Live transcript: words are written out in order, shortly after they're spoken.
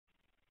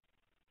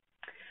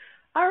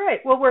All right,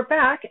 well, we're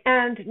back,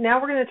 and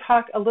now we're going to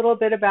talk a little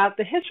bit about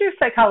the history of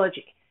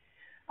psychology.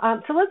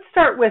 So let's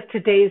start with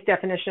today's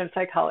definition of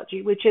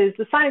psychology, which is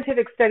the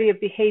scientific study of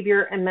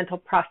behavior and mental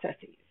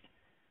processes.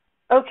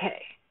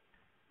 Okay,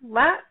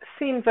 that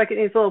seems like it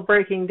needs a little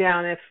breaking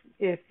down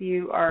if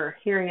you are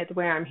hearing it the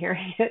way I'm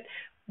hearing it.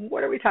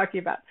 What are we talking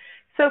about?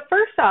 So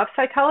first off,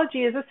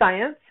 psychology is a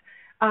science.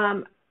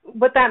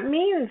 What that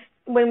means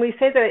when we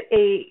say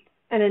that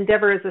an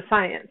endeavor is a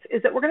science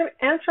is that we're going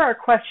to answer our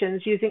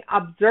questions using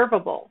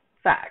observable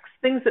facts,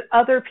 things that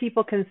other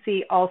people can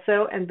see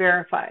also and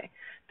verify.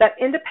 That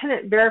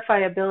independent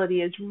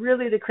verifiability is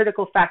really the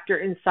critical factor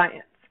in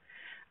science.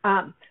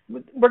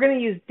 We're going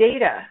to use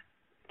data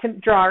to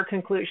draw our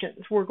conclusions.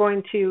 We're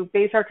going to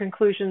base our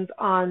conclusions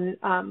on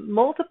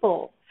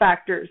multiple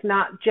factors,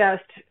 not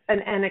just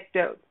an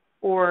anecdote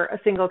or a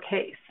single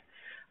case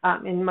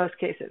in most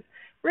cases.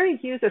 We're going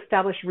to use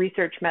established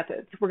research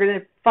methods. We're going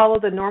to follow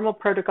the normal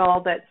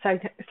protocol that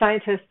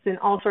scientists in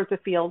all sorts of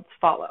fields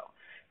follow.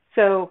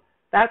 So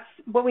that's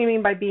what we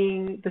mean by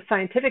being the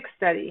scientific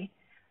study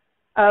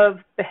of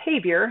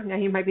behavior. Now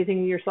you might be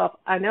thinking to yourself,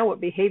 I know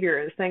what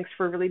behavior is. Thanks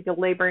for really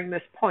belaboring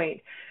this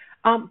point.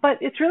 But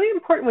it's really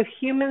important with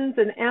humans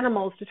and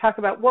animals to talk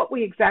about what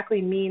we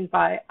exactly mean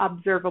by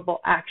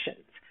observable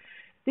actions.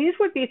 These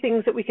would be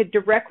things that we could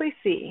directly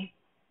see.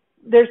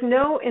 There's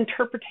no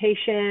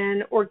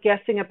interpretation or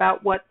guessing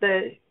about what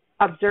the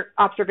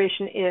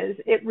observation is.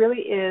 It really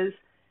is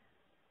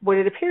what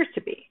it appears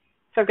to be.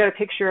 So I've got a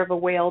picture of a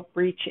whale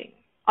breaching.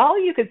 All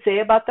you could say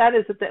about that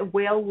is that the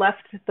whale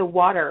left the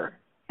water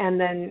and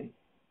then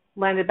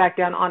landed back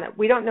down on it.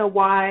 We don't know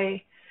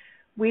why.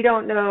 We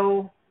don't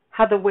know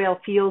how the whale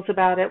feels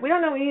about it. We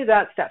don't know any of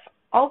that stuff.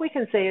 All we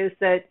can say is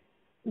that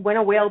when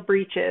a whale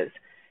breaches,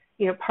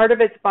 part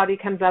of its body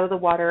comes out of the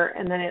water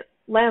and then it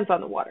lands on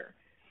the water.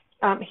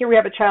 Here we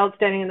have a child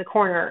standing in the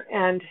corner,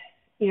 and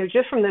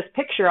just from this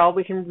picture, all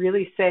we can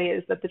really say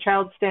is that the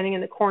child's standing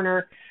in the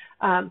corner,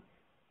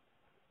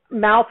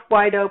 mouth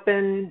wide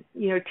open,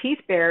 teeth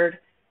bared,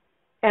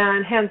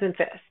 and hands and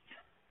fists.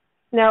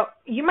 Now,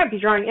 you might be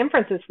drawing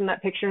inferences from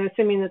that picture and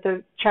assuming that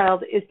the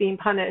child is being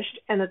punished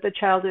and that the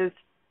child is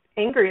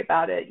angry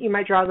about it. You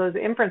might draw those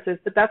inferences,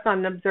 but that's not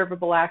an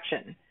observable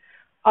action.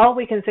 All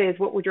we can say is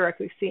what we're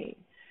directly seeing.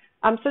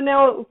 So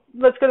now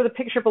let's go to the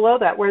picture below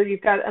that, where you've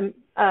got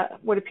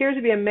what appears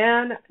to be a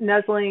man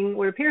nuzzling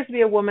what appears to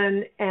be a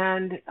woman,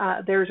 and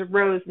there's a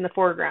rose in the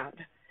foreground.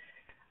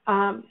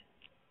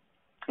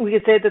 We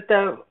could say that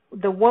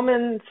the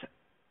woman's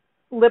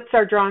lips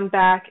are drawn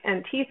back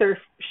and teeth are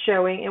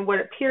showing in what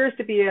appears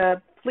to be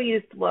a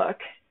pleased look,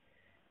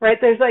 right?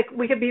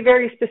 We could be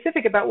very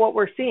specific about what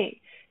we're seeing.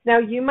 Now,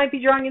 you might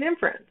be drawing an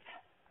inference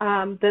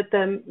that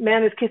the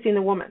man is kissing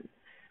the woman,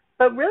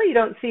 but really you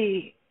don't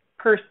see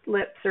pursed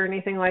lips or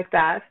anything like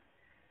that.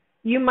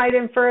 You might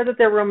infer that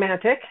they're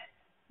romantic,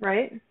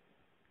 right?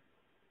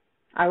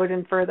 I would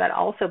infer that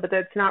also, but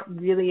that's not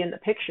really in the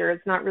picture.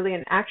 It's not really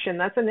an action.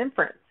 That's an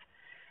inference.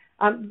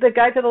 The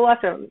guy to the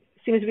left of him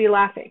seems to be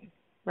laughing,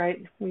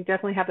 right? We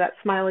definitely have that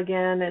smile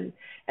again, and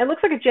it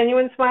looks like a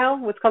genuine smile,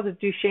 what's called a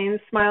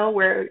Duchenne smile,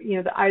 where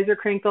the eyes are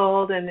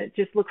crinkled and it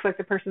just looks like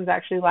the person's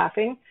actually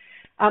laughing.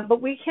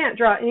 But we can't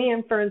draw any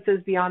inferences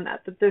beyond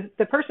that.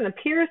 The person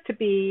appears to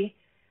be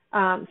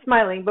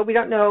smiling, but we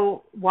don't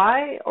know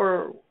why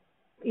or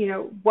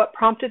what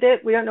prompted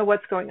it. We don't know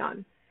what's going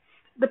on.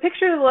 The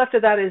picture to the left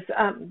of that is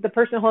the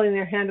person holding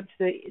their hand up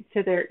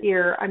to their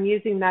ear. I'm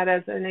using that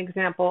as an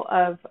example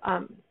of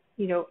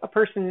a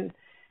person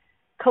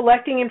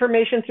collecting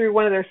information through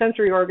one of their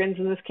sensory organs,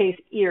 in this case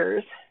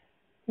ears.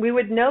 We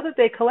would know that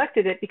they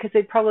collected it because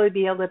they'd probably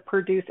be able to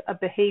produce a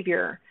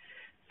behavior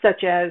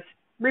such as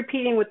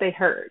repeating what they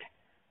heard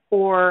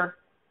or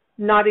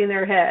nodding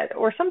their head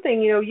or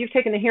something. You've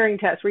taken a hearing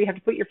test where you have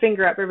to put your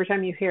finger up every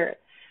time you hear it.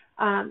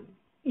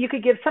 You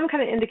could give some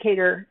kind of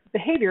indicator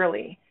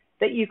behaviorally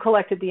that you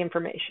collected the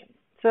information.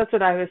 So that's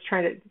what I was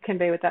trying to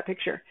convey with that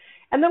picture.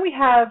 And then we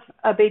have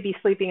a baby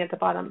sleeping at the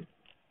bottom.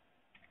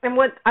 And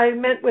what I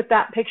meant with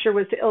that picture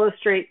was to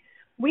illustrate,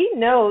 we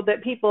know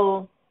that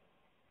people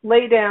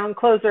lay down,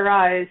 close their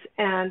eyes,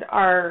 and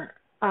are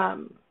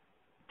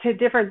to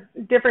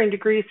differing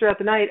degrees throughout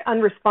the night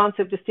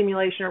unresponsive to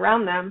stimulation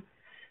around them.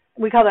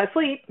 We call that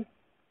sleep.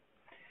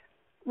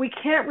 We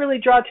can't really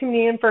draw too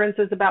many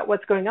inferences about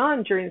what's going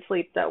on during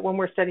sleep, though, when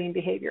we're studying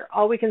behavior.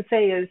 All we can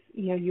say is,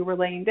 you were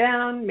laying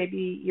down,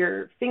 maybe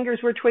your fingers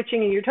were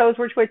twitching and your toes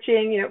were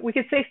twitching. We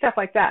could say stuff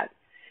like that.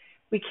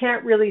 We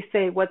can't really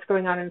say what's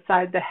going on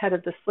inside the head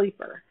of the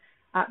sleeper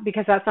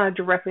because that's not a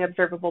directly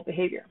observable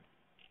behavior.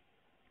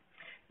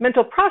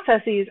 Mental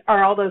processes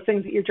are all those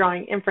things that you're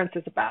drawing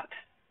inferences about.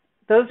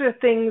 Those are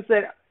things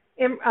that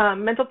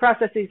mental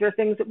processes are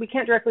things that we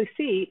can't directly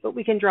see, but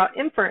we can draw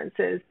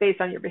inferences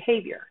based on your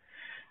behavior.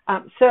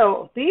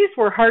 So these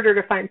were harder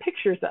to find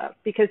pictures of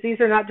because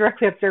these are not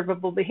directly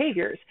observable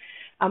behaviors.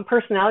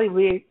 Personality would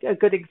be a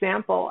good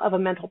example of a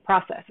mental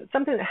process. It's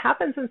something that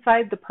happens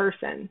inside the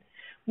person.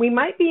 We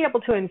might be able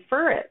to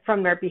infer it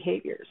from their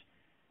behaviors.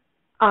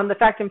 On the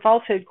fact and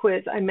falsehood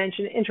quiz, I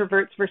mentioned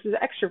introverts versus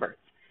extroverts.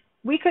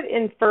 we could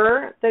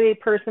infer that a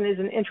person is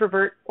an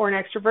introvert or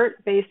an extrovert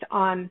based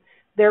on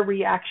their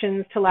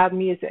reactions to loud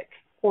music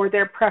or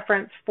their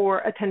preference for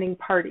attending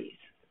parties,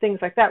 things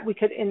like that. We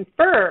could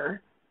infer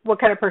what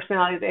kind of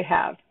personality they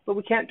have, but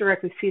we can't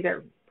directly see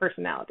their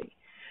personality.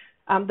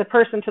 The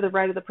person to the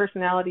right of the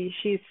personality,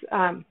 she's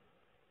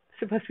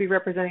supposed to be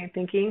representing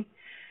thinking.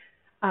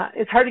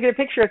 It's hard to get a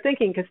picture of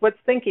thinking because what's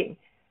thinking?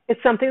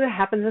 It's something that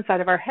happens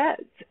inside of our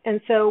heads. And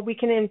so we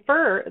can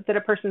infer that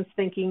a person's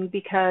thinking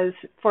because,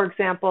 for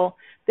example,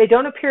 they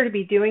don't appear to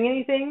be doing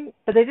anything,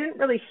 but they didn't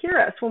really hear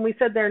us when we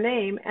said their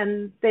name,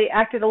 and they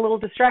acted a little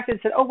distracted and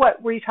said, oh,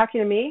 what, were you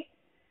talking to me?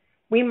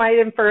 We might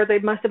infer they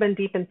must have been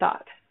deep in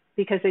thought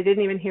because they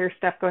didn't even hear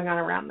stuff going on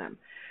around them,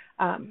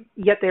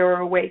 yet they were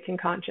awake and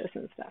conscious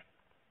and stuff.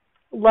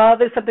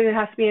 Love is something that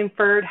has to be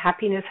inferred.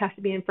 Happiness has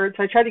to be inferred.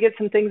 So I tried to get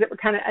some things that were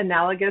kind of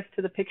analogous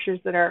to the pictures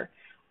that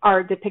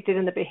are depicted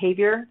in the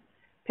behavior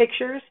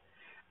pictures.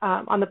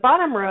 On the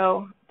bottom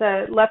row,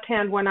 the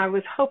left-hand one, I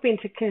was hoping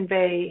to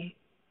convey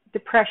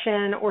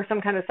depression or some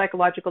kind of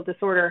psychological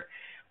disorder.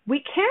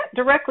 We can't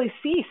directly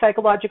see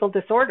psychological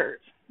disorders.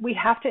 We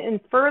have to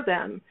infer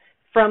them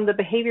from the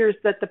behaviors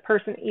that the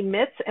person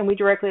emits and we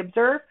directly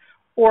observe,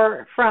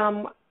 or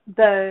from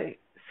the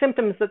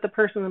symptoms that the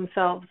person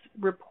themselves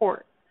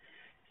report.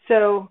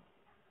 So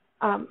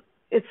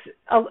it's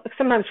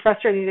sometimes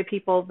frustrating to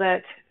people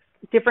that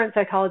different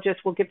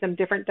psychologists will give them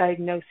different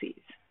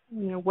diagnoses.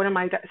 You know, one of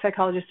my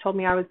psychologists told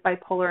me I was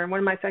bipolar, and one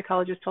of my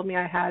psychologists told me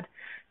I had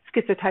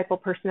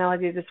schizotypal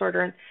personality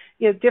disorder,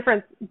 and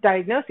different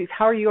diagnoses.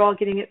 How are you all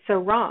getting it so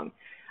wrong?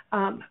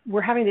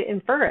 We're having to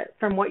infer it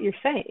from what you're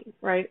saying,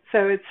 right?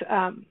 So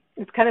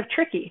it's kind of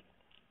tricky.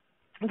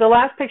 The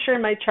last picture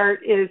in my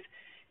chart is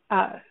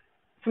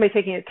somebody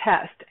taking a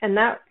test, and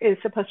that is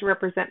supposed to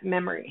represent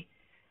memory.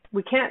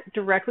 We can't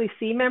directly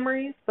see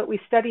memories, but we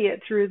study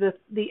it through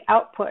the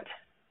output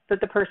that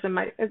the person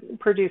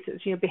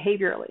produces,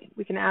 behaviorally.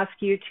 We can ask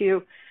you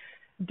to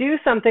do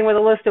something with a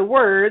list of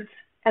words,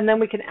 and then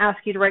we can ask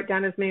you to write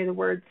down as many of the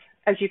words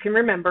as you can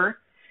remember.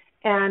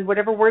 And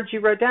whatever words you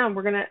wrote down,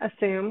 we're going to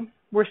assume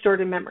were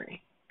stored in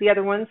memory. The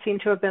other ones seem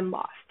to have been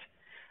lost.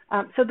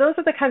 So those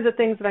are the kinds of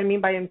things that I mean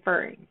by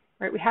inferring,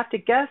 right? We have to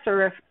guess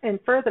or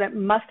infer that it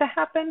must have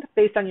happened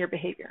based on your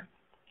behavior.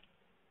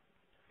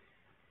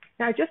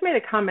 Now, I just made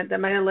a comment that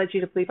might have led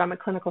you to believe I'm a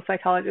clinical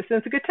psychologist, and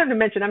it's a good time to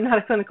mention I'm not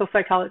a clinical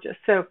psychologist.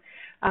 So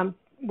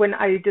when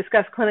I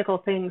discuss clinical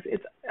things,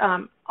 it's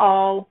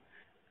all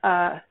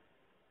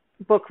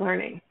book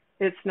learning.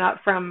 It's not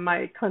from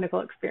my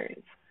clinical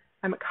experience.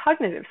 I'm a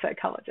cognitive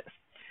psychologist,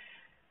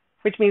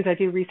 which means I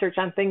do research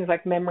on things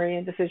like memory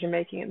and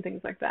decision-making and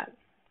things like that.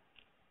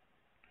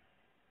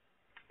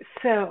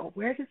 So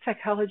where did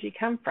psychology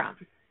come from?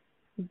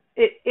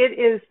 It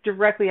is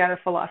directly out of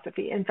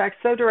philosophy. In fact,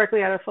 so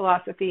directly out of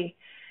philosophy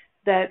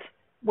that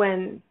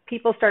when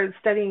people started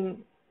studying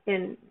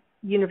in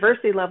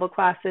university level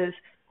classes,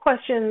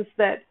 questions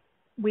that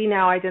we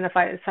now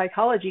identify as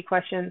psychology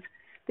questions,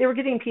 they were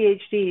getting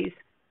PhDs,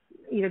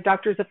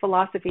 doctors of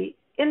philosophy,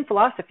 in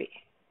philosophy.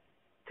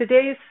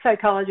 Today's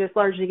psychologists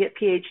largely get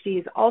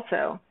PhDs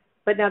also,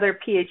 but now they're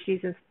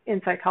PhDs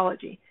in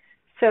psychology.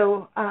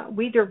 So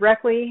we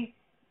directly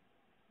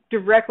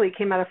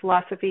came out of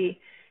philosophy.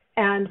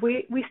 And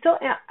we still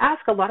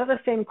ask a lot of the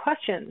same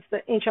questions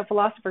that ancient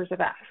philosophers have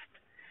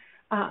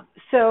asked.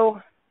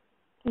 So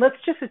let's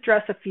just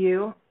address a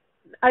few.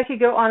 I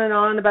could go on and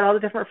on about all the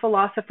different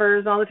philosophers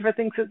and all the different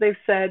things that they've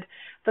said,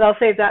 but I'll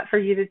save that for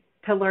you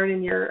to learn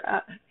in your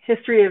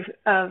history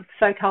of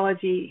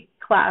psychology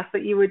class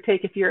that you would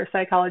take if you're a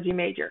psychology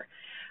major.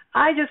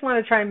 I just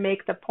want to try and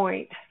make the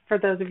point, for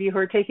those of you who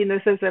are taking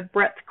this as a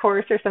breadth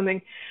course or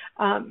something,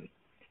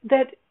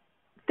 that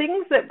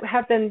things that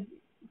have been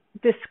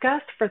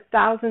discussed for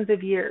thousands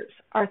of years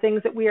are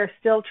things that we are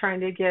still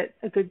trying to get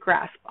a good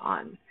grasp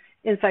on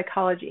in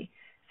psychology.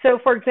 So,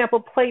 for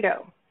example,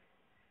 Plato,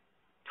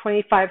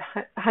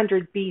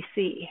 2500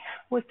 BC,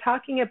 was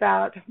talking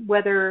about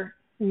whether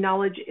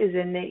knowledge is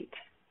innate.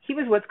 He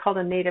was what's called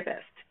a nativist.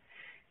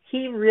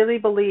 He really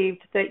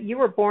believed that you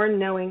were born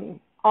knowing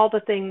all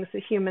the things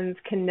that humans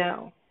can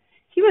know.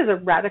 He was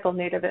a radical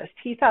nativist.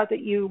 He thought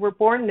that you were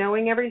born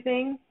knowing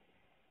everything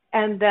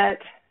and that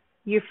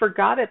you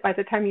forgot it by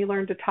the time you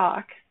learned to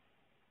talk,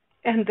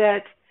 and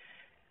that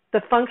the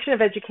function of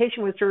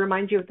education was to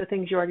remind you of the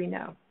things you already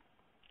know.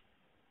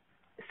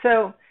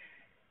 So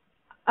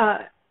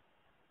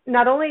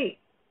not only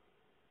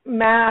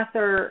math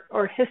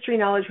or history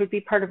knowledge would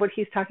be part of what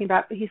he's talking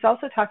about, but he's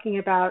also talking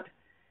about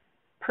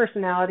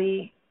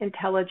personality,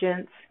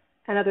 intelligence,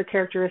 and other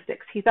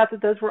characteristics. He thought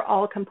that those were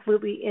all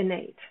completely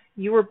innate.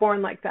 You were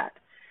born like that.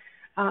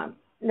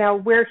 Now,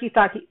 where he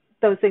thought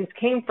those things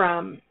came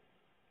from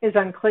is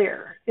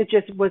unclear. It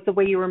just was the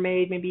way you were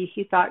made. Maybe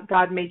he thought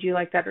God made you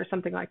like that or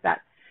something like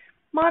that.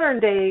 Modern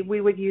day,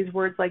 we would use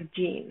words like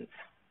genes,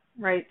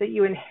 right? That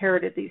you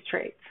inherited these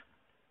traits.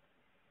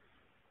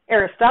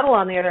 Aristotle,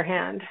 on the other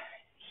hand,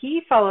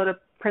 he followed a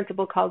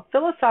principle called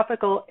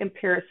philosophical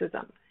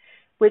empiricism,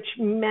 which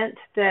meant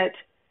that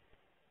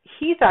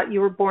he thought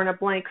you were born a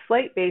blank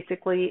slate,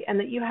 basically, and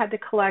that you had to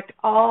collect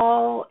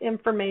all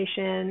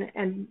information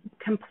and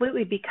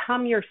completely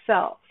become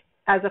yourself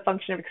as a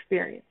function of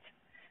experience,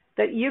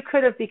 that you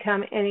could have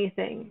become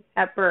anything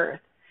at birth,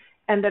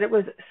 and that it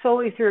was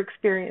solely through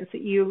experience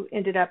that you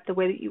ended up the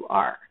way that you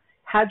are.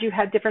 Had you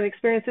had different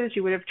experiences,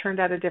 you would have turned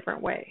out a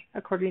different way,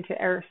 according to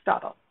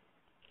Aristotle.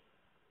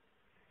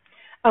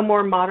 A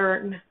more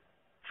modern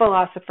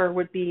philosopher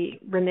would be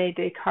René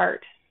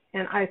Descartes,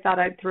 and I thought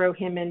I'd throw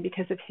him in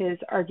because of his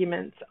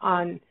arguments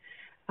on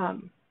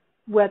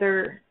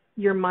whether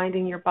your mind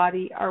and your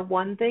body are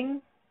one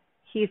thing.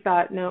 He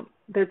thought, no,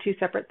 they're two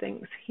separate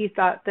things. He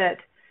thought that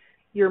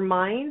your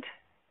mind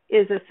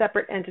is a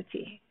separate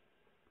entity.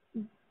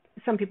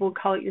 Some people would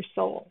call it your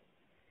soul.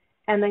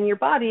 And then your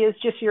body is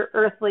just your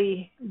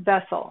earthly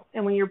vessel.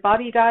 And when your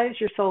body dies,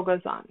 your soul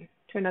goes on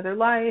to another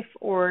life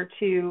or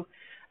to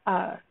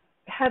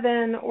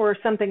heaven or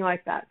something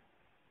like that.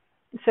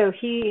 So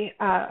he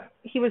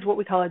was what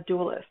we call a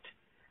dualist.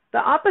 The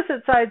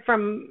opposite side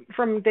from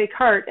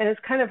Descartes, and it's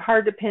kind of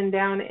hard to pin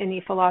down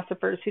any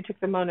philosophers who took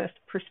the monist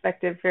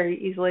perspective very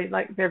easily,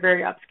 like they're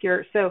very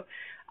obscure. So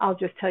I'll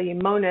just tell you,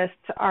 monists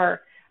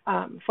are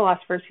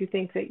philosophers who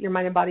think that your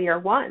mind and body are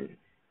one.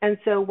 And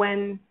so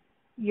when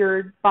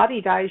your body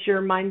dies,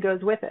 your mind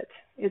goes with it.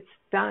 It's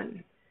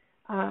done.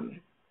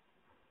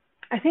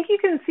 I think you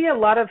can see a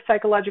lot of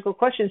psychological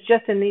questions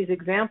just in these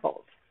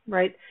examples,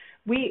 right?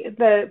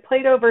 The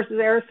Plato versus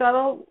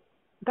Aristotle,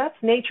 that's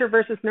nature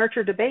versus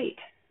nurture debate.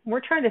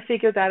 We're trying to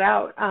figure that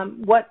out.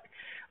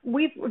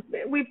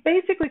 We've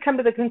basically come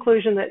to the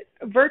conclusion that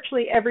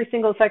virtually every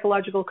single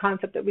psychological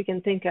concept that we can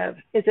think of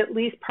is at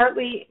least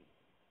partly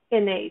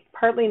innate,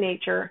 partly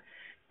nature,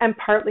 and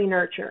partly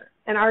nurture.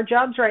 And our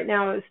jobs right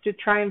now is to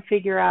try and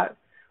figure out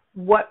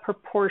what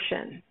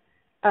proportion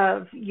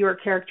of your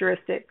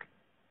characteristic,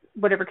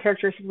 whatever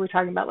characteristic we're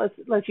talking about,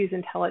 let's use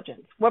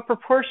intelligence. What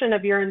proportion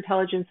of your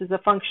intelligence is a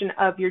function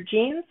of your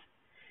genes,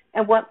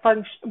 and what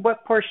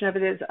portion of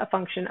it is a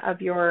function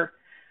of your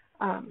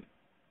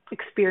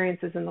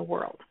experiences in the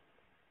world?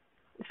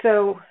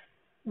 So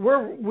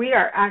we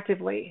are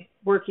actively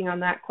working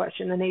on that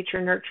question, the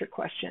nature-nurture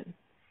question.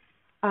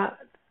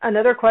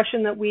 Another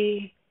question that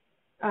we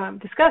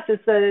discuss is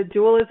the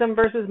dualism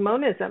versus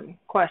monism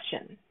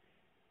question.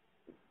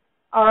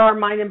 Are our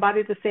mind and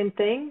body the same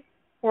thing,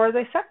 or are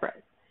they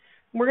separate?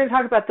 We're going to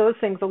talk about those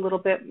things a little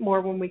bit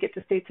more when we get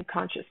to states of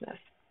consciousness.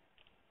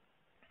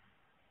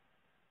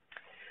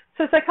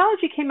 So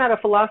psychology came out of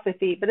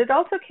philosophy, but it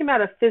also came out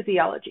of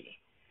physiology.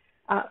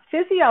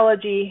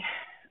 Physiology,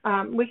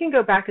 we can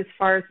go back as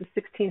far as the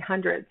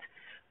 1600s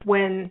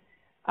when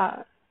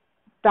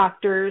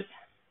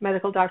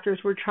medical doctors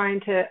were trying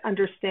to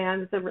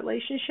understand the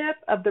relationship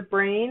of the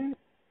brain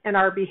and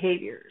our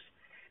behaviors.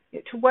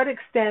 To what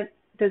extent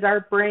does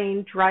our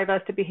brain drive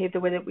us to behave the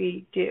way that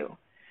we do?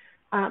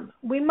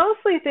 We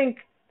mostly think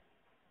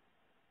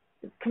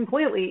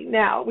completely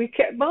now. We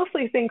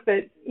mostly think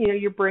that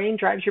your brain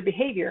drives your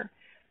behavior,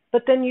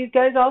 but then you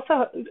guys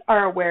also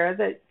are aware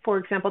that, for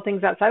example,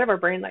 things outside of our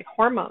brain like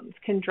hormones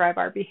can drive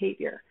our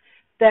behavior.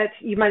 That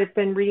you might have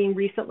been reading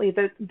recently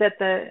that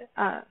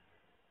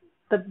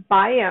the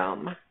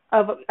biome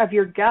of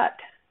your gut,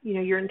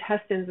 your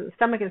intestines and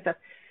stomach and stuff,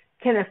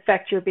 can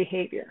affect your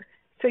behavior.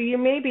 So you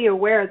may be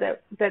aware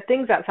that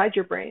things outside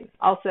your brain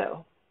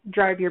also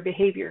drive your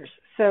behaviors.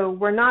 So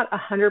we're not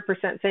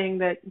 100% saying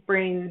that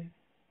brain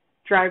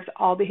drives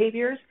all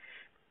behaviors,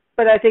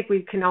 but I think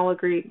we can all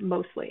agree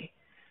mostly.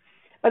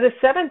 By the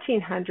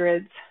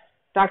 1700s,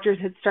 doctors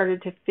had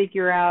started to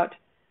figure out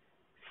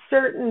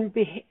certain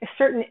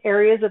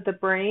areas of the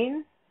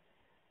brain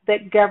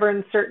that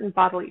govern certain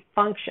bodily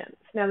functions.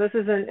 Now, this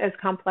isn't as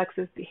complex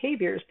as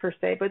behaviors per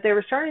se, but they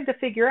were starting to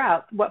figure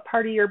out what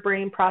part of your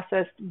brain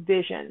processed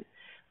vision,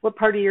 what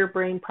part of your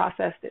brain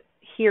processed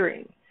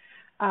hearing,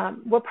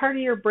 what part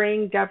of your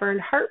brain governed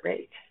heart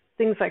rate,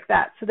 things like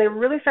that. So they were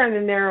really starting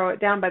to narrow it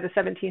down by the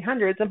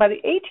 1700s. And by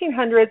the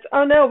 1800s,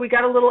 oh no, we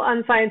got a little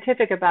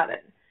unscientific about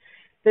it.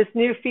 This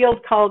new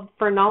field called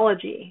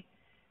phrenology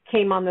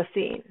came on the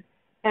scene.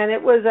 And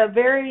it was a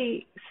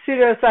very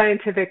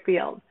pseudoscientific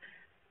field.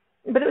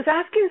 But it was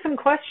asking some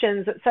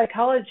questions that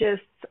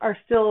psychologists are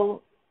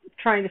still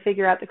trying to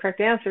figure out the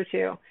correct answer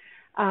to.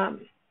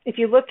 If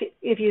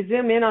you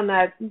zoom in on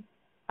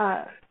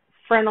that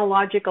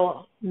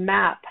phrenological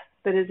map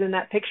that is in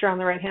that picture on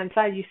the right-hand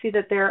side, you see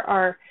that there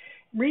are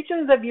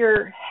regions of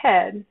your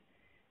head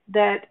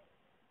that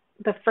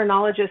the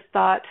phrenologist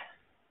thought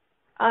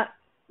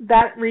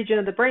that region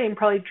of the brain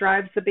probably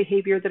drives the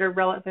behavior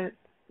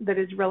that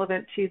is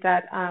relevant to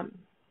that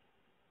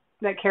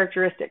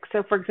characteristic.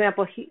 So, for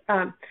example,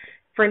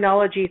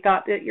 phrenology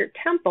thought that your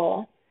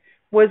temple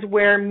was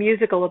where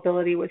musical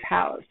ability was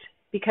housed,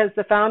 because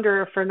the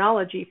founder of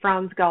phrenology,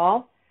 Franz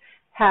Gall,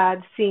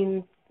 had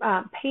seen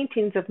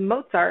paintings of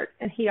Mozart,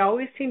 and he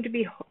always seemed to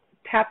be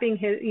tapping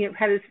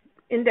had his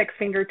index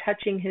finger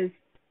touching his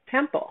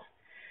temple.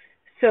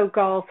 So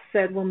Gall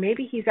said, well,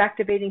 maybe he's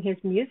activating his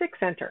music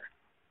center,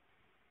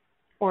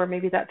 or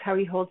maybe that's how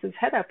he holds his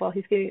head up while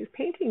he's getting his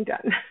painting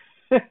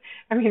done.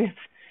 I mean,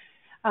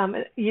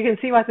 You can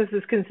see why this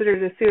is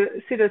considered a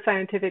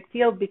pseudoscientific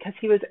field, because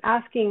he was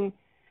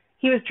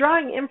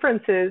drawing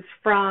inferences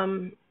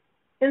from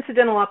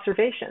incidental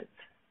observations,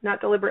 not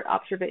deliberate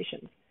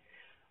observations.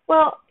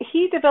 Well,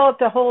 he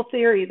developed a whole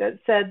theory that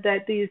said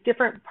that these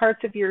different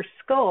parts of your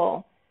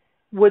skull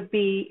would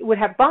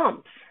have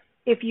bumps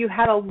if you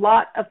had a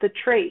lot of the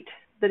trait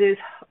that is,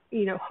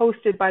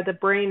 hosted by the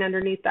brain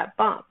underneath that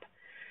bump.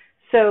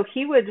 So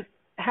he would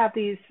have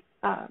these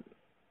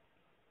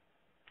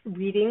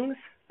readings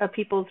of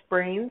people's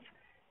brains,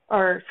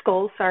 or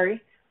skulls,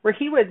 where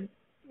he would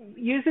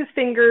use his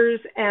fingers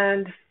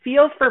and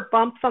feel for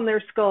bumps on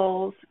their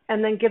skulls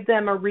and then give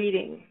them a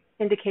reading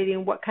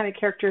indicating what kind of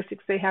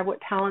characteristics they have, what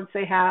talents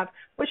they have,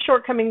 what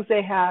shortcomings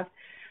they have,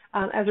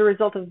 as a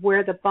result of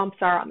where the bumps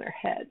are on their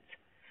heads.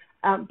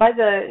 By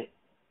the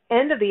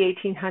end of the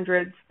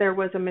 1800s, there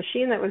was a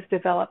machine that was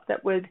developed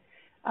that would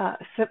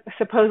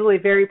supposedly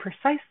very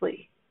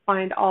precisely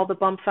find all the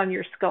bumps on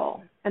your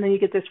skull. And then you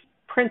get this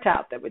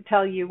printout that would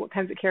tell you what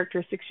kinds of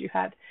characteristics you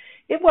had.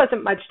 It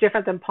wasn't much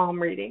different than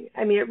palm reading.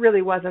 I mean, it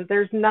really wasn't.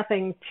 There's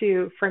nothing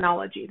to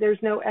phrenology. There's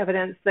no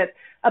evidence that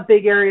a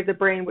big area of the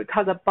brain would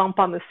cause a bump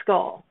on the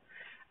skull.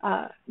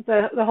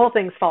 The whole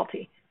thing's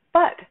faulty.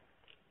 But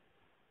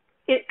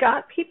it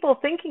got people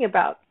thinking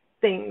about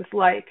things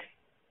like,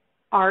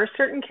 are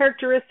certain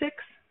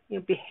characteristics,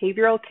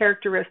 behavioral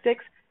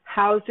characteristics,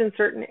 housed in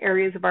certain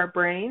areas of our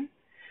brain?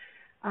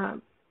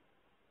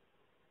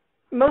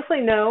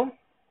 Mostly no.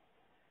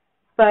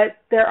 But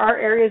there are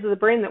areas of the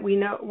brain that we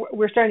know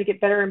we're starting to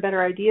get better and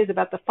better ideas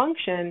about the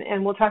function,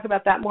 and we'll talk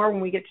about that more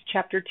when we get to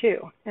chapter 2.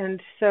 And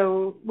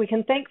so we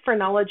can thank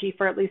phrenology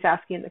for at least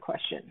asking the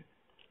question.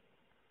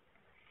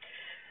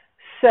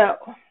 So,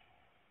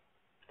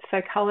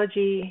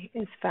 psychology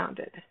is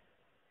founded.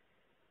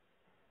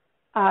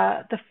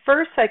 The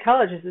first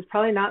psychologist is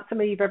probably not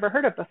somebody you've ever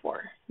heard of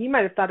before. You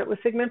might have thought it was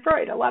Sigmund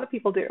Freud. A lot of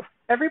people do.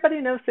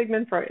 Everybody knows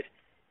Sigmund Freud.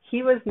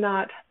 He was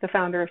not the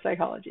founder of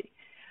psychology.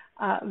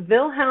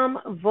 Wilhelm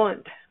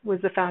Wundt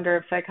was the founder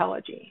of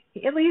psychology.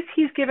 At least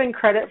he's given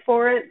credit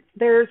for it.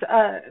 There's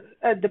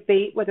a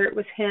debate whether it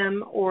was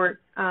him or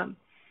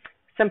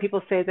some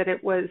people say that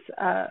it was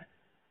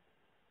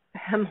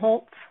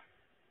Helmholtz,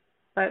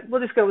 but we'll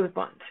just go with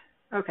Wundt.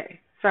 Okay,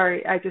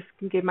 sorry, I just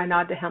gave my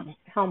nod to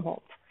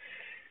Helmholtz.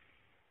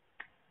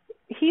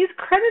 He's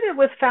credited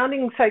with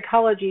founding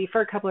psychology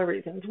for a couple of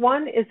reasons.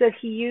 One is that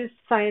he used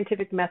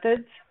scientific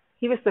methods.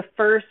 He was the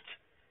first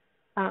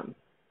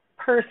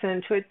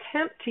person to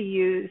attempt to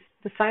use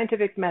the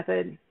scientific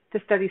method to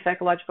study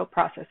psychological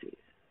processes.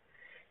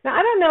 Now,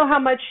 I don't know how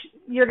much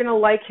you're going to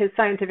like his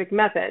scientific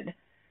method.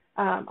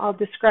 I'll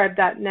describe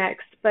that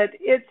next, but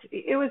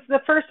it was the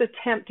first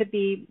attempt to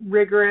be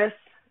rigorous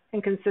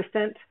and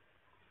consistent.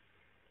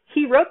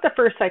 He wrote the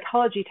first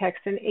psychology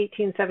text in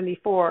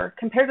 1874.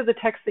 Compared to the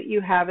text that you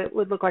have, it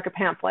would look like a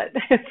pamphlet.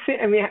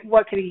 I mean,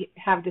 what could he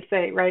have to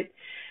say, right?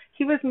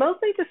 He was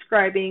mostly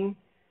describing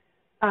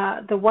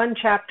the one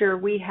chapter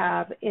we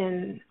have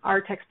in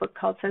our textbook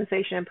called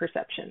Sensation and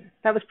Perception.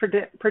 That was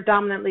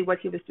predominantly what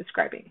he was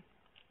describing.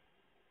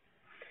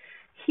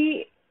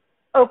 He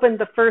opened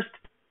the first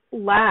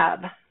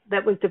lab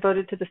that was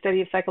devoted to the study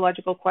of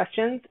psychological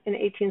questions in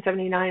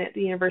 1879 at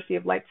the University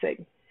of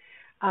Leipzig.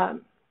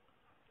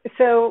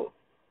 So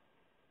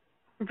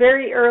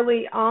very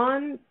early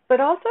on, but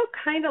also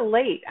kind of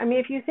late. I mean,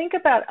 if you think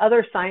about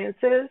other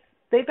sciences,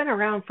 they've been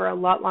around for a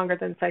lot longer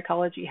than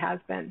psychology has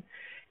been.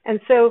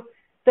 And so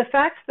the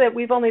fact that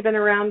we've only been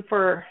around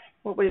for,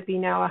 what would it be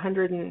now,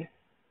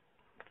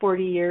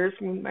 140 years,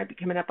 we might be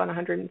coming up on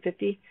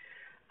 150,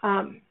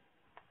 kind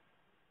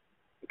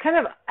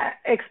of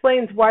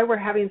explains why we're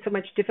having so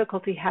much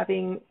difficulty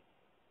having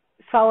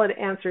solid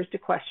answers to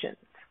questions.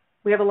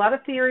 We have a lot of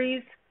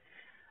theories,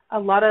 a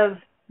lot of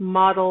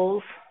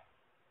models,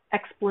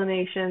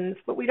 explanations,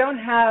 but we don't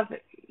have,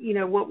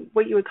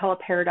 what you would call a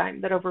paradigm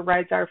that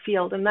overrides our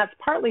field, and that's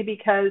partly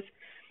because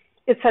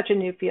it's such a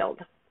new field.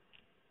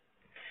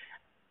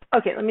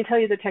 Okay, let me tell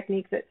you the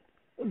technique that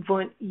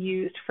Wundt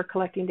used for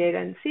collecting data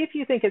and see if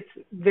you think it's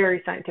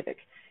very scientific.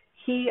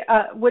 He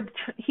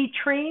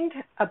trained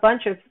a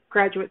bunch of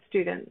graduate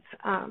students.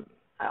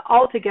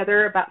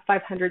 Altogether, about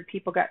 500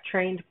 people got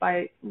trained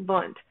by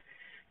Wundt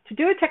to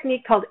do a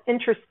technique called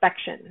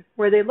introspection,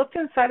 where they looked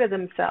inside of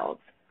themselves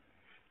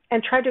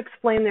and tried to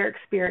explain their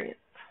experience.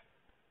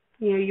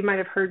 You might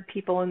have heard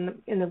people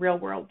in the real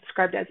world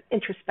described as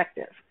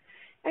introspective.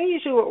 And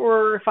usually what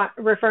we're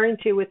referring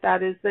to with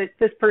that is that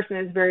this person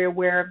is very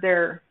aware of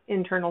their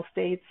internal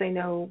states. They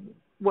know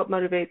what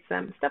motivates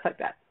them, stuff like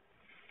that.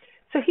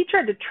 So he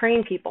tried to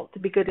train people to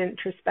be good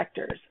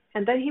introspectors.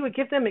 And then he would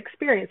give them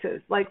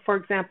experiences. Like, for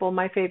example,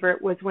 my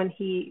favorite was when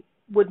he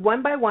would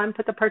one by one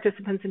put the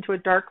participants into a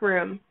dark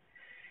room,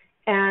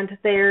 and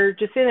they're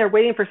just sitting there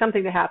waiting for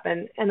something to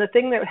happen. And the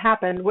thing that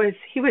happened was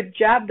he would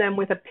jab them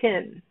with a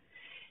pin.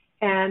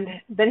 And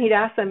then he'd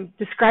ask them,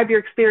 describe your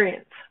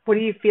experience. What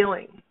are you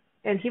feeling?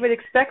 And he would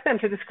expect them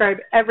to describe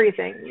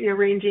everything,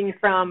 ranging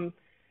from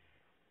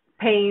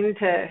pain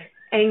to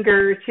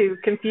anger to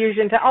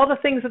confusion to all the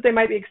things that they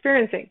might be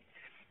experiencing.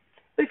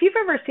 So if you've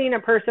ever seen a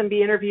person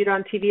be interviewed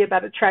on TV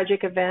about a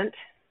tragic event,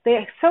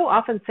 they so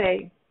often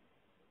say,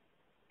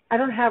 I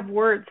don't have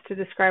words to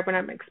describe what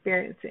I'm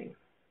experiencing,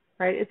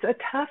 right? It's a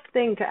tough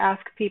thing to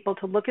ask people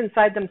to look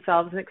inside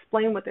themselves and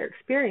explain what they're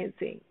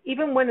experiencing,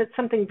 even when it's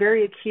something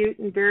very acute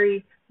and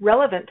very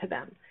relevant to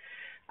them.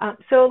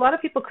 So a lot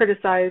of people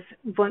criticize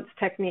Wundt's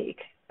technique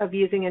of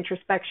using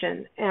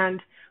introspection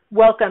and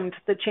welcomed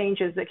the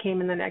changes that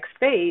came in the next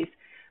phase,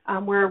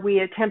 where we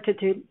attempted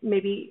to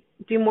maybe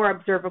do more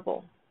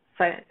observable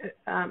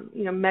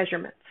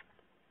measurements.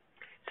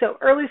 So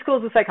early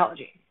schools of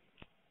psychology.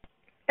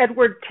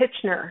 Edward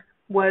Titchener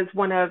was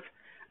one of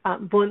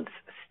Wundt's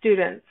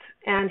students,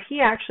 and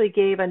he actually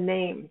gave a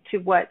name to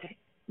what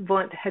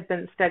Wundt had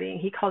been studying.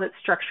 He called it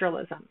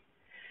structuralism.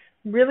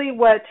 Really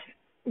what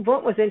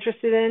Wundt was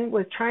interested in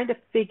was trying to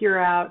figure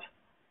out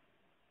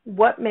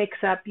what makes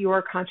up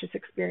your conscious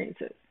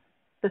experiences,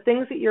 the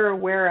things that you're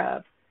aware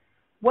of,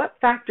 what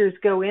factors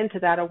go into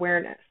that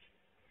awareness.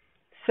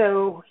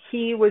 So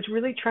he was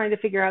really trying to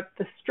figure out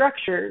the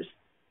structures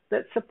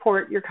that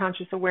support your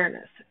conscious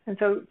awareness. And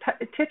so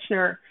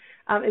Titchener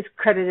is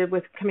credited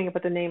with coming up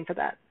with a name for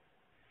that.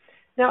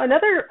 Now,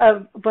 another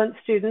of Wundt's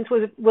students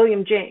was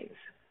William James.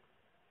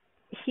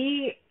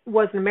 He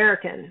was an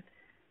American.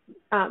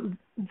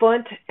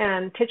 Wundt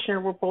and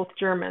Titchener were both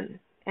German,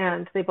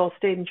 and they both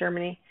stayed in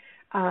Germany.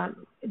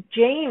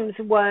 James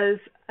was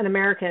an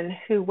American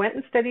who went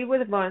and studied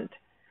with Wundt,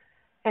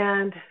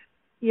 and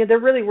there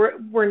really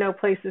were no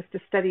places to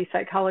study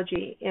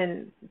psychology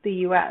in the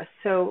U.S.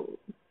 So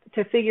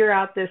to figure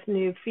out this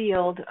new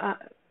field,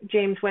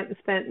 James went and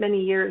spent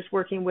many years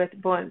working with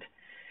Wundt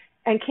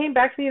and came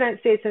back to the United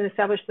States and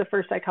established the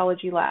first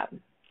psychology lab.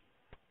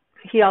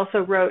 He also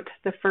wrote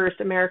the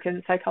first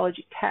American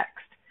psychology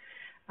text,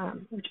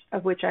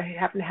 of which I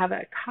happen to have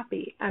a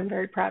copy I'm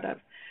very proud of.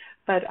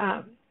 But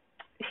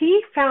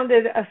he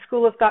founded a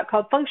school of thought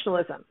called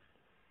functionalism.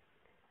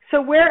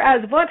 So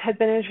whereas Wundt had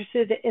been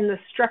interested in the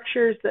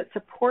structures that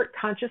support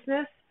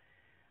consciousness,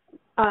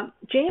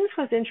 James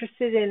was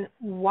interested in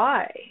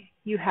why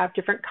you have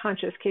different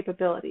conscious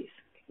capabilities.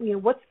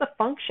 What's the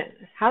function?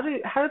 How do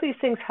these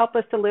things help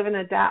us to live and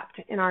adapt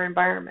in our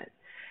environment?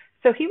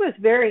 So he was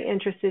very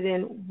interested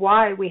in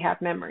why we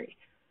have memory,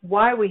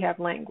 why we have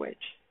language.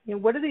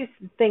 What do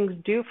these things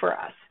do for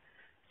us?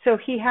 So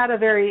he had a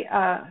very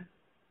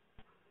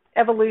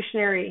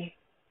evolutionary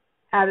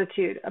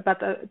attitude about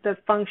the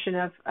function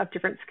of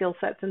different skill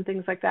sets and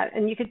things like that.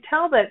 And you could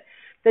tell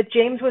that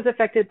James was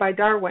affected by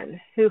Darwin,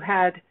 who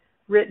had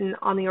written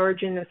On the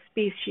Origin of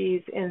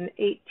Species in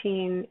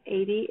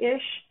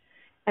 1880-ish.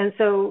 And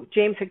so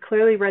James had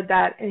clearly read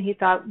that, and he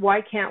thought,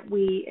 why can't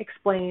we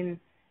explain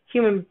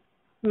human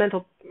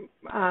mental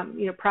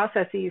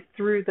processes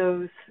through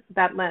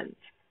that lens?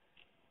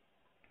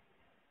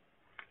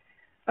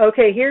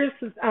 Okay, here's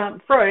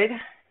Freud,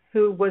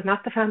 who was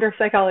not the founder of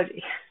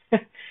psychology.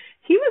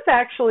 He was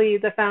actually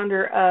the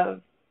founder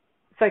of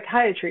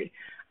psychiatry.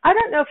 I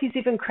don't know if he's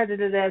even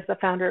credited as the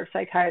founder of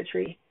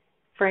psychiatry,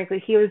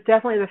 frankly. He was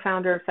definitely the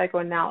founder of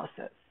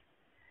psychoanalysis.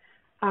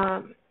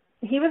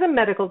 He was a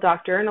medical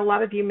doctor, and a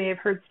lot of you may have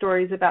heard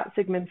stories about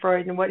Sigmund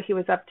Freud and what he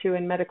was up to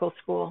in medical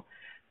school.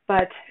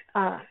 But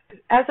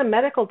as a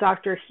medical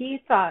doctor, he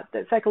thought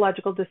that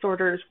psychological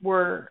disorders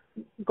were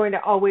going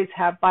to always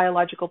have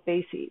biological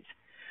bases.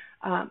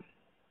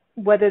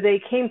 Whether they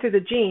came through the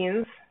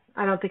genes,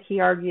 I don't think he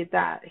argued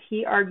that.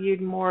 He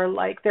argued more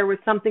like there was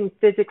something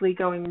physically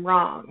going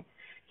wrong.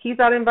 He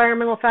thought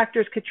environmental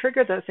factors could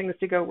trigger those things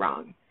to go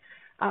wrong.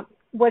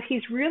 What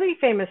he's really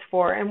famous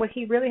for, and what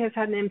he really has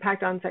had an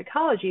impact on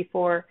psychology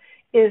for,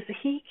 is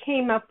he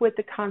came up with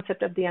the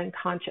concept of the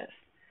unconscious.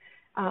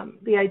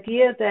 The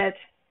idea that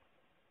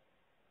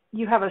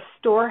you have a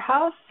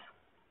storehouse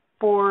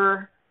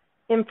for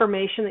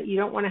information that you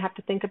don't want to have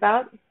to think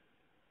about.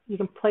 You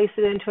can place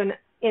it into an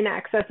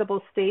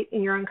inaccessible state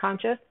in your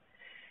unconscious.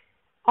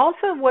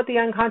 Also, what the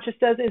unconscious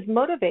does is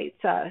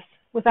motivates us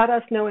without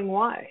us knowing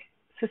why.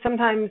 So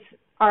sometimes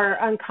our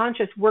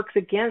unconscious works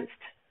against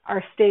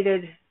our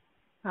stated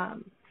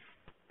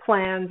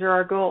plans or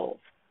our goals.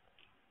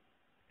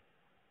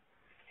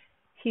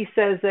 He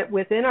says that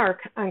within our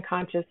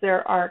unconscious,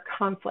 there are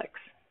conflicts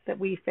that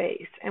we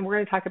face. And we're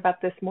going to talk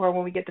about this more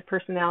when we get to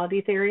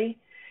personality theory.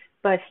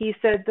 But he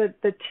said that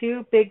the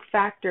two big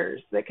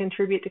factors that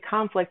contribute to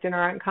conflict in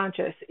our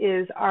unconscious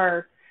is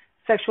our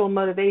sexual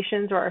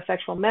motivations or our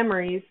sexual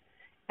memories,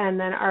 and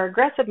then our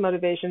aggressive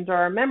motivations or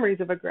our memories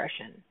of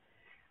aggression.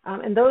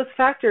 And those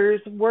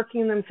factors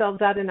working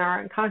themselves out in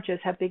our unconscious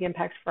have big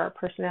impacts for our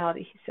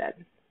personality, he said.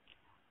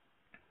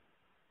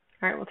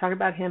 All right, we'll talk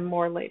about him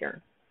more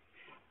later.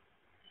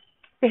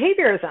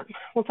 Behaviorism.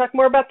 We'll talk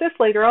more about this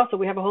later also.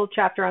 We have a whole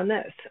chapter on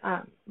this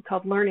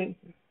called Learning.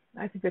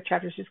 I think the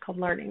chapter is just called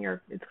Learning,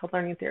 or it's called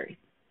Learning Theory.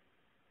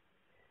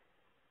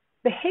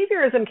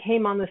 Behaviorism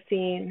came on the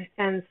scene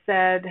and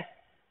said,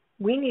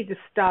 we need to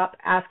stop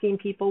asking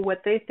people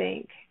what they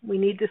think. We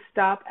need to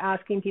stop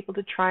asking people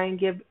to try and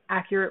give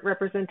accurate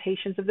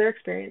representations of their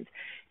experience.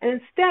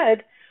 And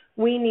instead,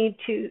 we need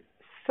to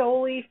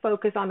solely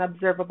focus on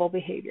observable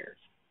behaviors.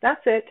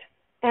 That's it.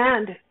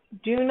 And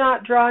do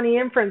not draw any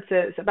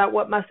inferences about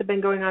what must have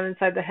been going on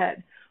inside the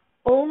head.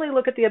 Only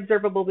look at the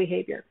observable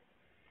behavior.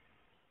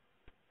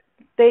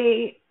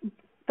 Behaviorists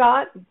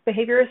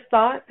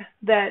thought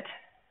that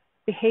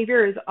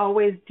behavior is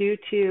always due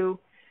to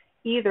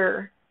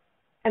either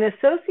an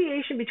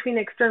association between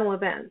external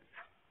events,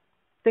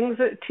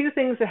 two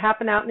things that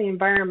happen out in the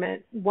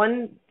environment.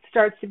 One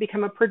starts to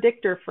become a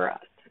predictor for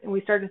us, and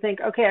we start to think,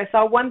 okay, I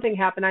saw one thing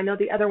happen, I know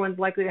the other one's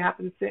likely to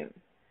happen soon.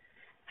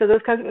 So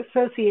those kinds of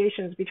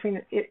associations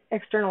between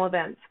external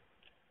events.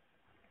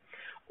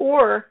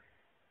 Or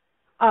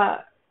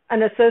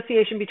an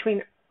association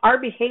between our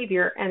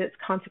behavior and its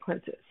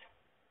consequences,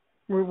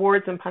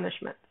 rewards and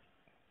punishments.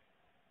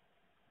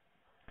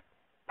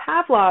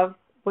 Pavlov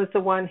was the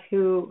one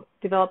who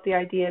developed the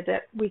idea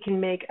that we can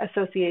make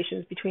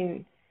associations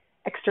between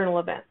external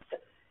events.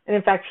 And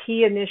in fact,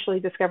 he initially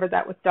discovered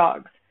that with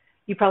dogs.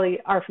 You probably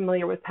are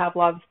familiar with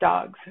Pavlov's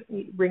dogs.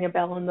 You ring a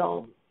bell and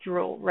they'll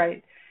drool,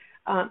 right?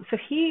 So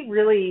he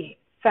really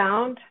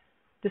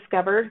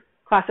discovered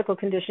classical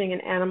conditioning in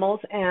animals,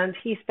 and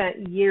he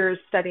spent years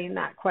studying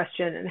that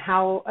question and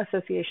how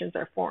associations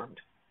are formed.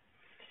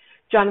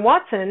 John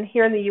Watson,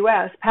 here in the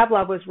U.S.,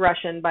 Pavlov was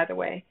Russian, by the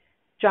way.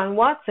 John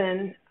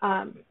Watson,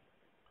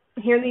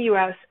 here in the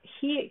U.S.,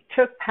 he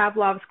took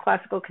Pavlov's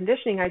classical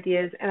conditioning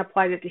ideas and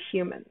applied it to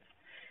humans.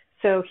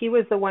 So he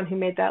was the one who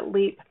made that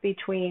leap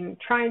between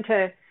trying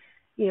to,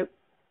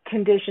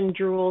 condition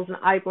drools and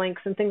eye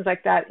blinks and things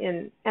like that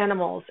in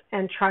animals,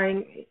 and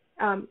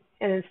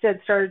instead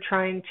started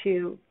trying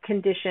to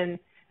condition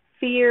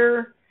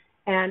fear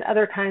and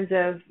other kinds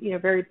of,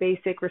 very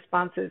basic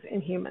responses in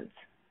humans.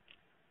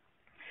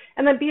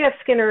 And then B.F.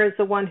 Skinner is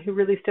the one who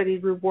really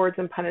studied rewards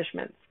and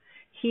punishments.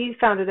 He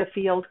founded a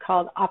field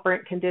called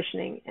operant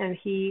conditioning, and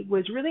he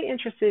was really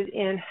interested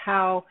in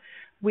how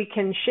we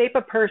can shape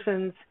a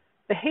person's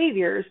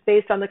behaviors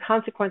based on the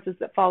consequences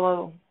that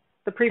follow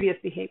the previous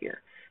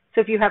behavior. So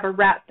if you have a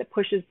rat that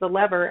pushes the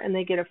lever and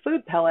they get a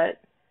food pellet,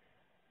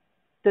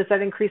 does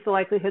that increase the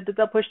likelihood that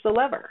they'll push the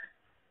lever?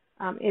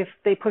 If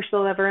they push the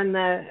lever and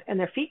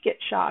their feet get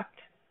shocked,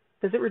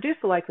 does it reduce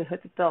the likelihood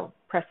that they'll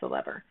press the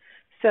lever?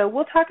 So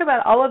we'll talk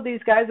about all of these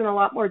guys in a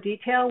lot more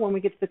detail when we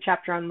get to the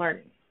chapter on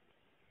learning.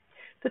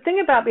 The thing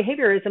about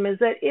behaviorism is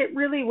that it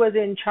really was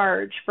in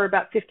charge for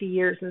about 50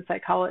 years in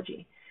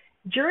psychology.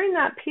 During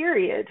that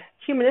period,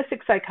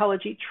 humanistic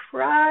psychology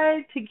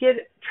tried to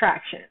get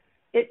traction.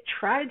 It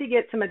tried to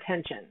get some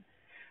attention.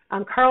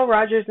 Carl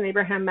Rogers and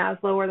Abraham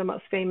Maslow are the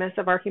most famous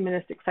of our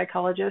humanistic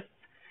psychologists.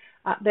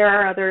 There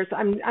are others.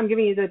 I'm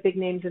giving you the big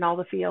names in all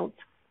the fields,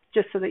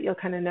 just so that you'll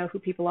kind of know who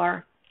people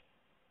are.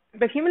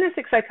 But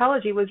humanistic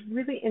psychology was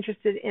really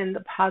interested in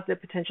the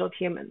positive potential of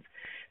humans.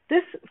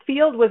 This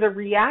field was a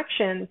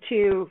reaction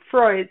to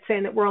Freud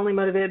saying that we're only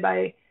motivated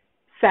by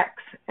sex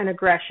and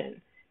aggression.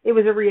 It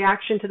was a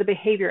reaction to the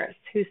behaviorists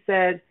who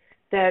said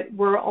that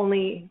we're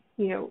only,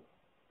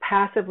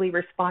 passively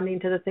responding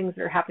to the things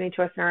that are happening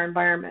to us in our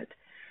environment.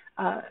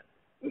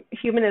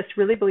 Humanists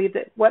really believe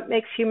that what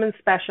makes humans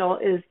special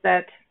is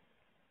that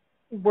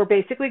we're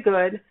basically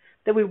good,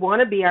 that we want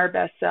to be our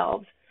best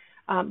selves,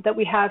 that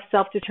we have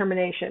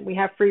self-determination, we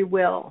have free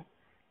will,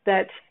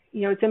 that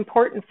it's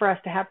important for us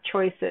to have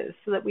choices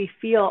so that we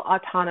feel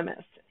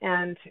autonomous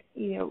and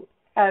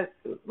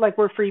like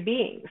we're free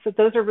beings. So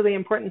those are really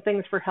important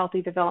things for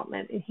healthy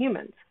development in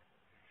humans.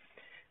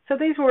 So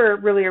these were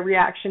really a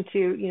reaction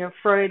to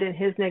Freud and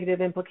his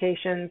negative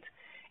implications.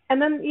 And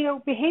then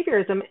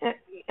behaviorism,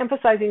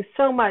 emphasizing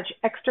so much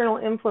external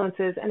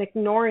influences and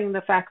ignoring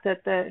the fact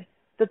that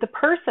the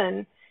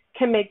person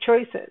can make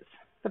choices.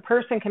 The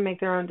person can make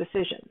their own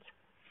decisions.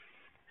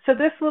 So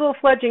this little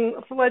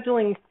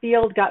fledgling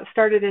field got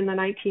started in the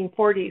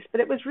 1940s, but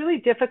it was really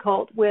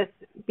difficult with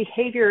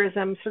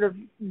behaviorism sort of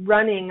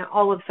running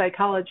all of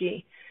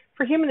psychology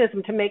for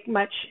humanism to make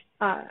much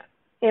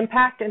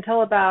impact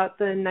until about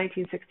the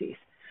 1960s.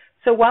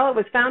 So while it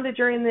was founded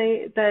during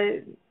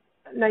the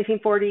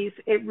 1940s,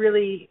 it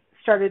really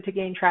started to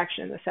gain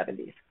traction in the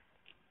 70s.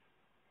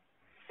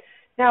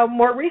 Now,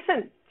 more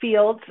recent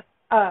fields,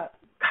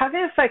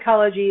 cognitive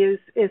psychology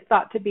is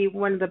thought to be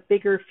one of the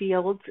bigger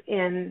fields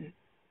in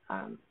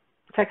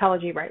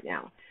psychology right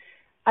now.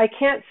 I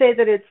can't say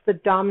that it's the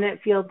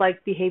dominant field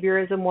like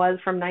behaviorism was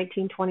from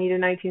 1920 to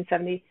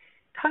 1970.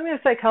 Cognitive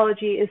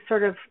psychology is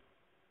sort of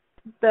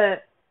the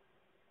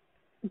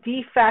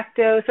de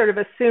facto sort of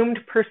assumed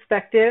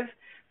perspective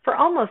for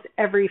almost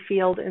every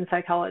field in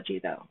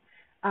psychology, though.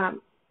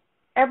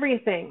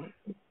 Everything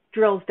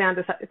drills down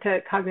to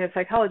cognitive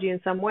psychology in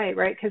some way,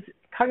 right? Because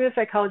cognitive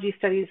psychology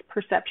studies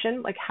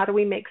perception, like how do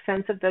we make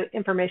sense of the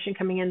information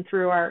coming in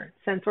through our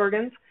sense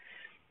organs.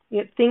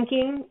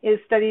 Thinking is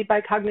studied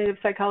by cognitive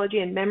psychology,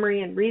 and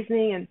memory and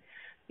reasoning,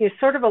 and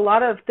sort of a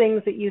lot of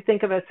things that you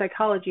think of as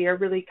psychology are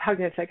really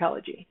cognitive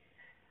psychology.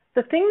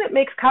 The thing that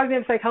makes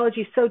cognitive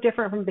psychology so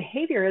different from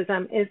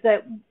behaviorism is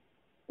that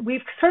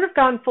we've sort of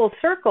gone full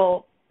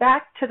circle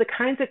back to the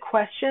kinds of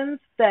questions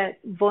that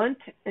Wundt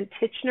and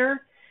Titchener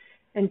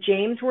and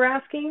James were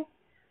asking,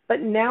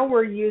 but now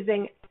we're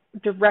using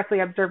directly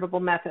observable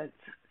methods.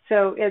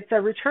 So it's a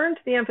return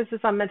to the emphasis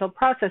on mental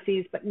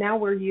processes, but now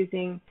we're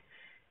using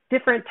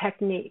different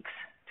techniques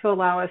to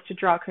allow us to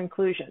draw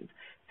conclusions.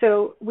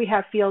 So we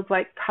have fields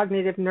like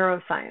cognitive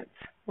neuroscience,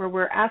 where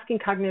we're asking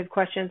cognitive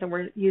questions and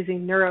we're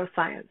using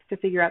neuroscience to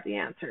figure out the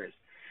answers.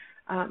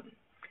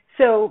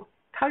 So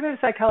cognitive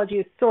psychology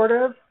is sort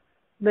of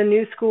the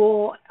new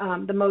school,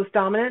 the most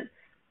dominant,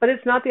 but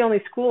it's not the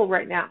only school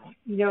right now.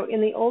 You know,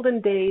 in the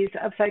olden days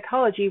of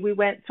psychology, we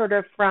went sort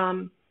of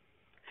from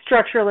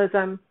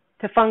structuralism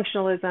to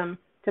functionalism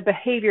to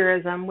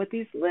behaviorism, with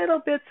these little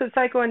bits of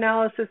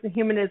psychoanalysis and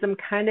humanism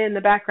kind of in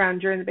the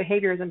background during the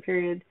behaviorism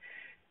period,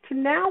 to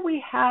now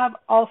we have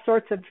all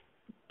sorts of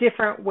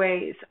different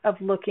ways of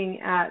looking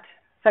at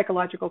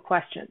psychological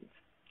questions.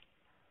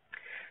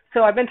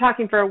 So I've been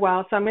talking for a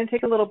while, so I'm going to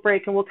take a little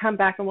break and we'll come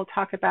back and we'll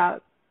talk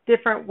about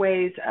different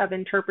ways of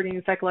interpreting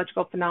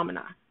psychological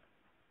phenomena.